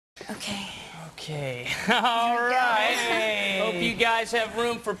Okay. Okay. All right. Hope you guys have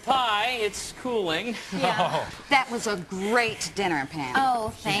room for pie. It's cooling. Yeah. That was a great dinner, Pam. Oh,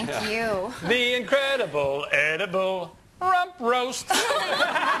 thank you. The incredible, edible rump roast.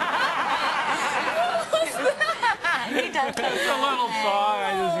 He does It's a little song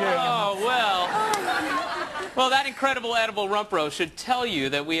I just gave. Oh, well. Well, that incredible edible rump roast should tell you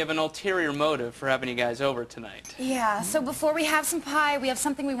that we have an ulterior motive for having you guys over tonight. Yeah, so before we have some pie, we have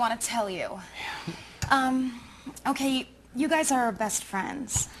something we want to tell you. Okay, you guys are our best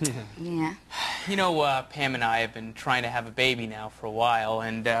friends. Yeah. You know, Pam and I have been trying to have a baby now for a while,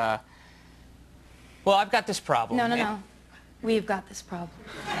 and, well, I've got this problem. No. We've got this problem.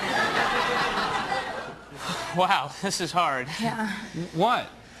 Wow, this is hard. Yeah. What?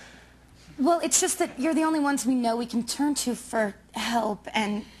 Well, it's just that you're the only ones we know we can turn to for help,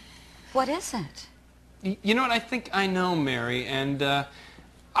 and... What is it? You know what? I think I know, Mary, and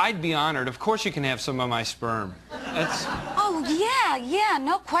I'd be honored. Of course you can have some of my sperm. That's... Oh, yeah,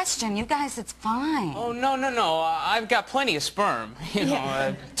 no question. You guys, it's fine. Oh, no. I've got plenty of sperm. You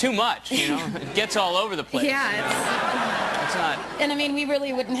know, too much, you know. It gets all over the place. Yeah, It's not... and I mean, we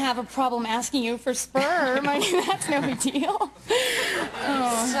really wouldn't have a problem asking you for sperm. I mean, that's no big deal.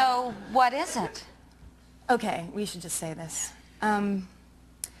 So, what is it? Okay, we should just say this.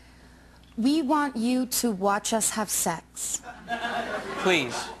 We want you to watch us have sex.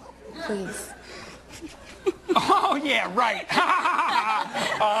 Please. Please. Oh, yeah, right.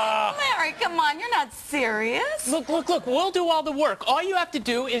 Mary, come on, you're not serious. Look, we'll do all the work. All you have to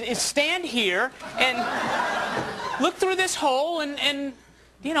do is stand here and look through this hole and,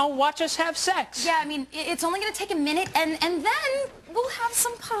 you know, watch us have sex. Yeah, I mean, it's only going to take a minute, and then we'll have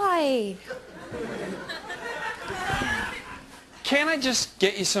some pie. Can't I just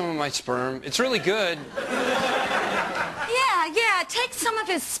get you some of my sperm? It's really good. Yeah, take some of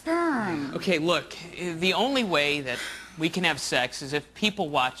his sperm. Okay, look, the only way that we can have sex is if people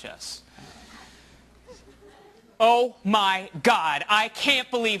watch us. Oh, my God. I can't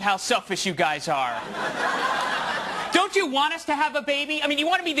believe how selfish you guys are. Don't you want us to have a baby? I mean, you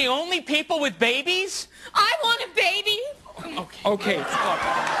want to be the only people with babies? I want a baby. Okay, look.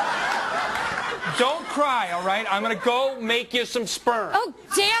 Don't cry, all right? I'm gonna go make you some sperm. Oh,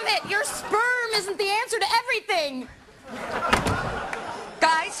 damn it! Your sperm isn't the answer to everything!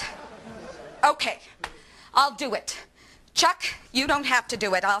 Guys, okay, I'll do it. Chuck, you don't have to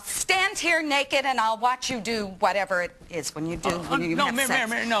do it. I'll stand here naked and I'll watch you do whatever it is when you do when you have sex.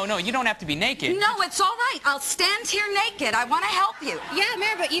 Mary, no, you don't have to be naked. No, it's all right. I'll stand here naked. I want to help you. Yeah,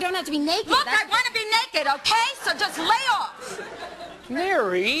 Mary, but you don't have to be naked. Look, I want to be naked, okay? So just lay off.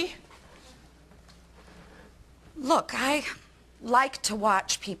 Mary? Look, I like to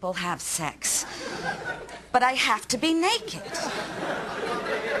watch people have sex, but I have to be naked.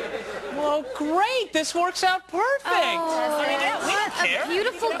 Well, great. This works out perfect. Oh, I mean, yeah, we don't care. a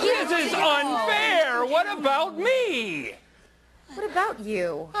beautiful gift. This is unfair. What about me? What about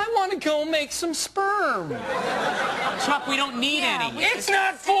you? I want to go make some sperm. Chuck, we don't need any. It's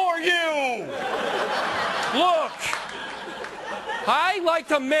not for you. Look. I like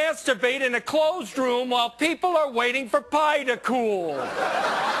to masturbate in a closed room while people are waiting for pie to cool.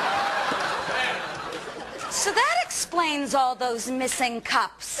 So that explains all those missing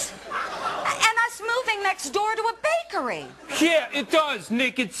cups. And us moving next door to a bakery. Yeah, it does,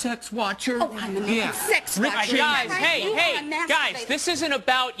 naked sex watcher. Oh, I'm a naked sex watcher. Guys, Right? You hey, wanna guys, masturbate. this isn't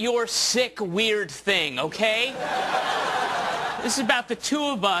about your sick, weird thing, okay? This is about the two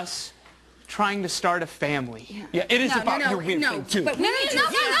of us trying to start a family. Yeah, it is about your weird thing, too. But no,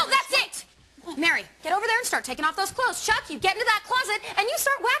 that's it! Mary, get over there and start taking off those clothes. Chuck, you get into that closet and you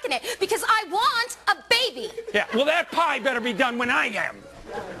start whacking it because I want a baby. Yeah, well, that pie better be done when I am.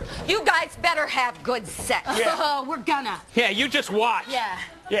 You guys better have good sex. Yeah. Oh, we're gonna. Yeah, you just watch. Yeah.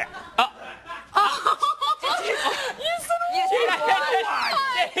 Yeah. You said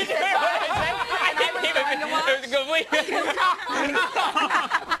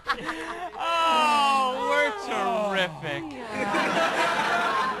Oh, we're terrific.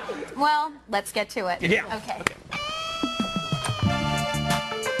 Well, let's get to it. Yeah. Okay.